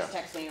number. You can just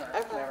text me or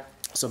whatever.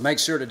 So make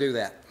sure to do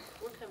that.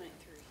 We're coming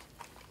at 3.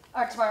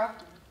 All right, tomorrow.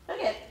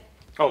 Okay.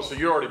 Oh, so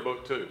you're already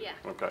booked too? Yeah.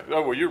 Okay.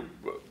 Oh, well, you're,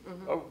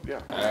 oh,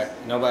 yeah. All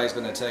right, nobody's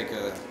going to take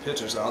a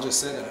picture, so I'll just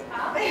sit in it.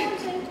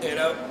 You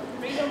know?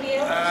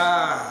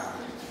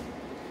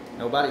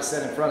 Nobody's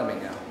sitting in front of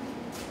me now.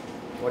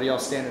 What are y'all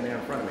standing there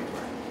in front of me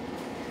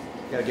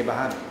for? Gotta get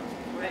behind me.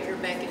 Right, you're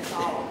back in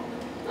call.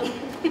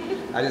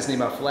 I just need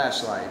my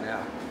flashlight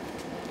now.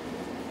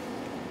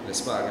 This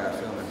spot guy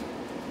filming.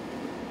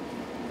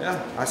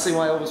 Yeah, I see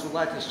why Elvis would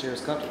like this chair.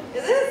 It's comfortable.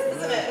 It is,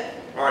 isn't it?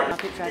 All right.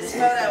 This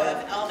photo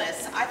of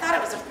Elvis, I thought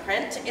it was a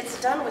print.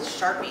 It's done with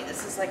Sharpie.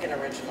 This is like an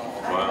original.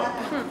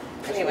 Wow.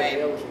 Anyway,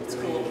 it's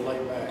cool.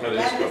 That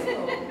is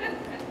cool.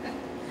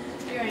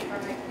 You ain't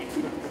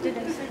perfect. Did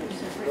they say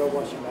Go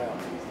wash your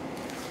mouth.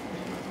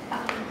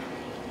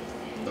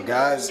 So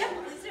guys,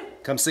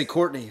 come see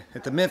Courtney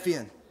at the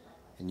Memphian,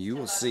 and you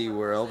will see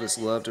where Elvis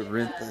loved to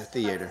rent the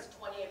theater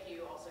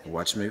and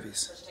watch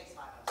movies.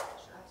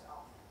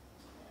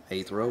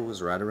 8th row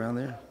was right around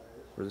there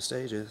where the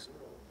stage is.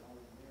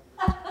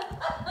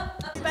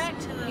 Back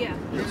to the... Yeah.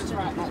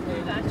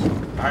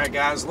 Alright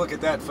guys, look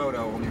at that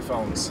photo on your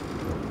phones.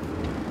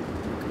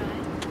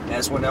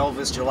 That's when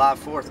Elvis, July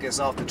 4th, gets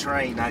off the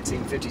train,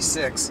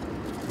 1956,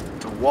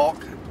 to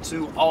walk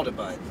to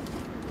Audubon.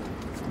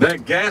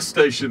 That gas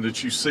station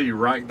that you see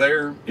right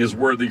there is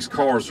where these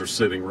cars are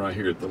sitting right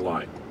here at the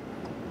light.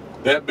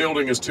 That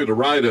building is to the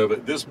right of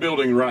it. This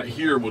building right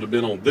here would have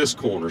been on this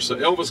corner. So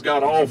Elvis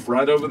got off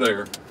right over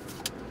there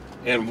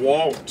and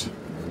walked.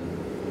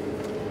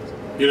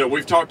 You know,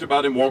 we've talked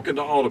about him walking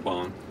to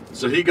Audubon.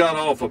 So he got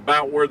off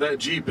about where that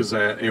Jeep is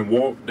at and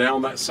walked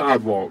down that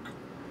sidewalk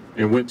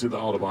and went to the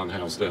Audubon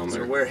house down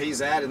there. So where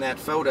he's at in that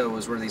photo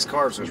is where these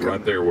cars are coming.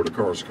 Right there where the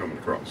cars are coming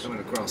across. Coming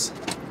across.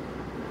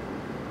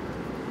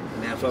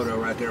 And that photo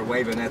right there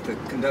waving at the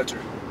conductor.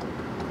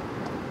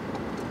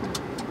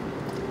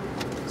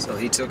 So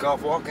he took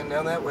off walking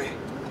down that way.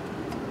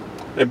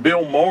 And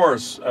Bill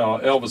Morris,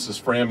 Elvis's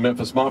friend,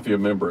 Memphis Mafia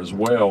member as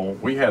well,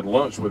 we had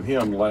lunch with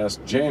him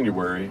last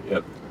January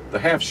at the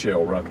Half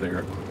Shell right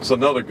there. It's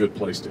another good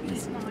place to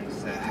eat.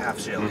 That Half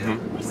Shell,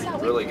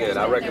 yeah. Really good.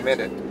 I recommend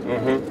it.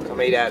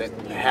 Come eat at it.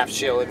 The Half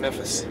Shell in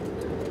Memphis.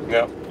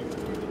 Yep.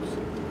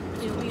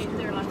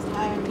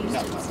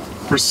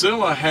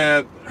 Priscilla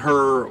had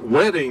her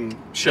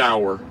wedding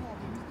shower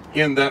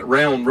in that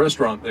round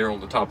restaurant there on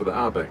the top of the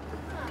I-Bank.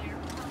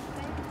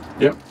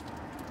 Yep.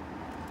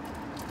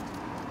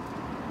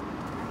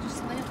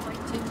 Just live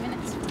like 2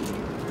 minutes.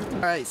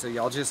 All right, so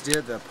y'all just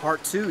did the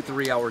part 2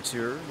 3-hour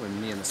tour with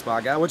me and the Spa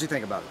Guy. What'd you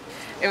think about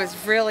it? It was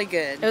really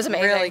good. It was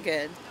amazing. Really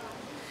good.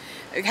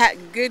 We had a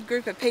good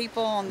group of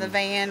people on the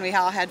van. We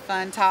all had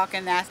fun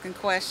talking, asking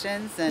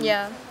questions,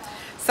 and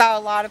saw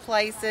a lot of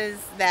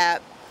places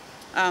that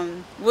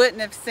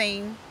wouldn't have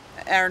seen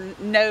or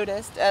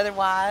noticed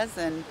otherwise.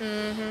 And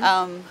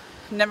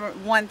number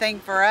one thing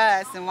for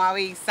us and why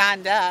we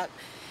signed up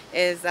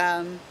is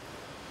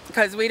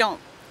because we don't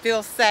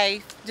feel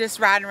safe just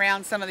riding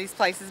around some of these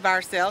places by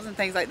ourselves and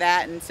things like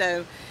that. And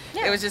so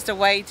it was just a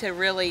way to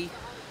really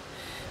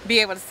be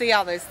able to see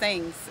all those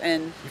things.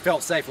 And you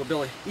felt safe with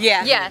Billy?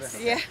 Yeah. Yes.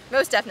 Yeah.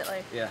 Most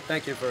definitely. Yeah.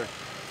 Thank you for,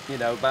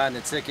 buying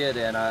the ticket,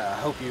 and I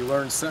hope you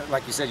learned some.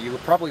 Like you said, you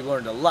probably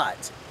learned a lot.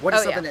 What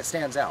is something that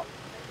stands out?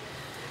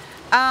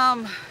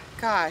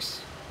 Gosh,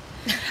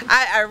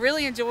 I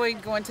really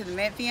enjoyed going to the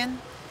Memphian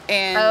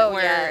and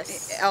where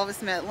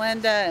Elvis met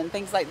Linda and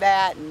things like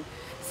that, and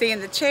seeing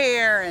the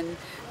chair, and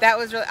that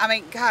was really. I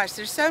mean, gosh,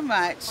 there's so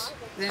much.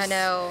 I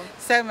know.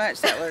 So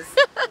much that was.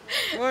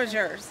 What was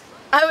yours?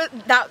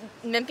 That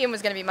Memphian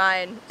was going to be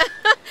mine.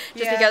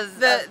 Just because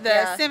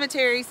the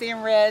cemetery,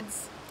 seeing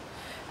Reds.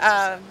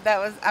 That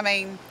was,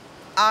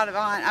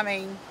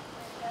 Audubon.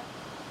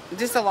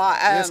 Just a lot.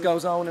 This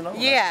goes on and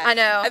on. Yeah, I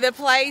know. The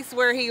place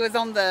where he was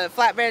on the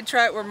flatbed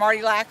truck where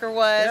Marty Lacker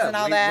was and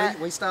all that.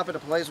 We stopped at a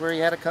place where he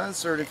had a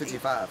concert in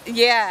 55.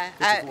 Yeah.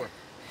 54.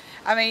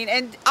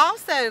 And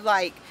also,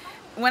 like,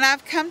 when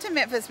I've come to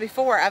Memphis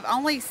before, I've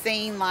only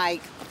seen,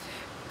 like,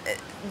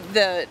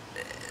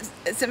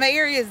 some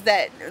areas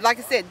that, like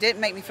I said, didn't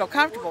make me feel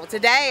comfortable.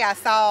 Today I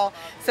saw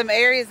some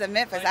areas of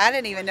Memphis I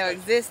didn't even know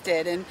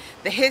existed, and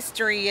the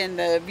history and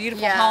the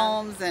beautiful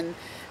homes and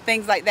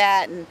things like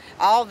that, and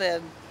all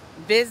the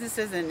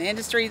businesses and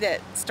industry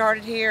that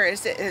started here. It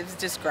was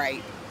just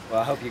great. Well,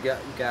 I hope you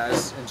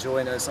guys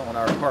enjoying us on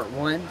our part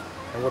 1,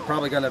 and we're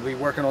probably going to be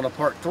working on a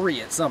part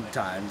 3 at some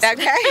time. So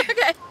okay.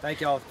 Okay.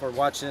 Thank y'all for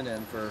watching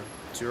and for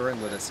touring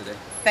with us today.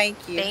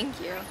 Thank you. Thank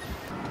you.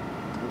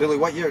 Billy,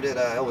 what year did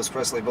Elvis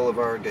Presley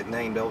Boulevard get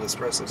named Elvis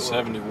Presley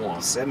Boulevard?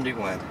 71.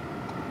 71.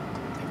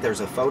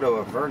 There's a photo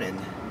of Vernon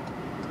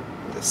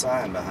with a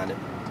sign behind it.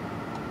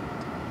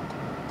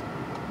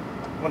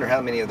 I wonder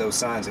how many of those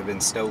signs have been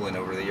stolen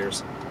over the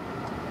years.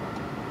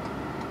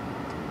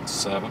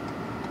 7.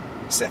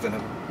 7 of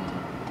them.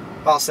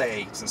 I'll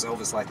say 8, since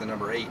Elvis liked the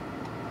number 8.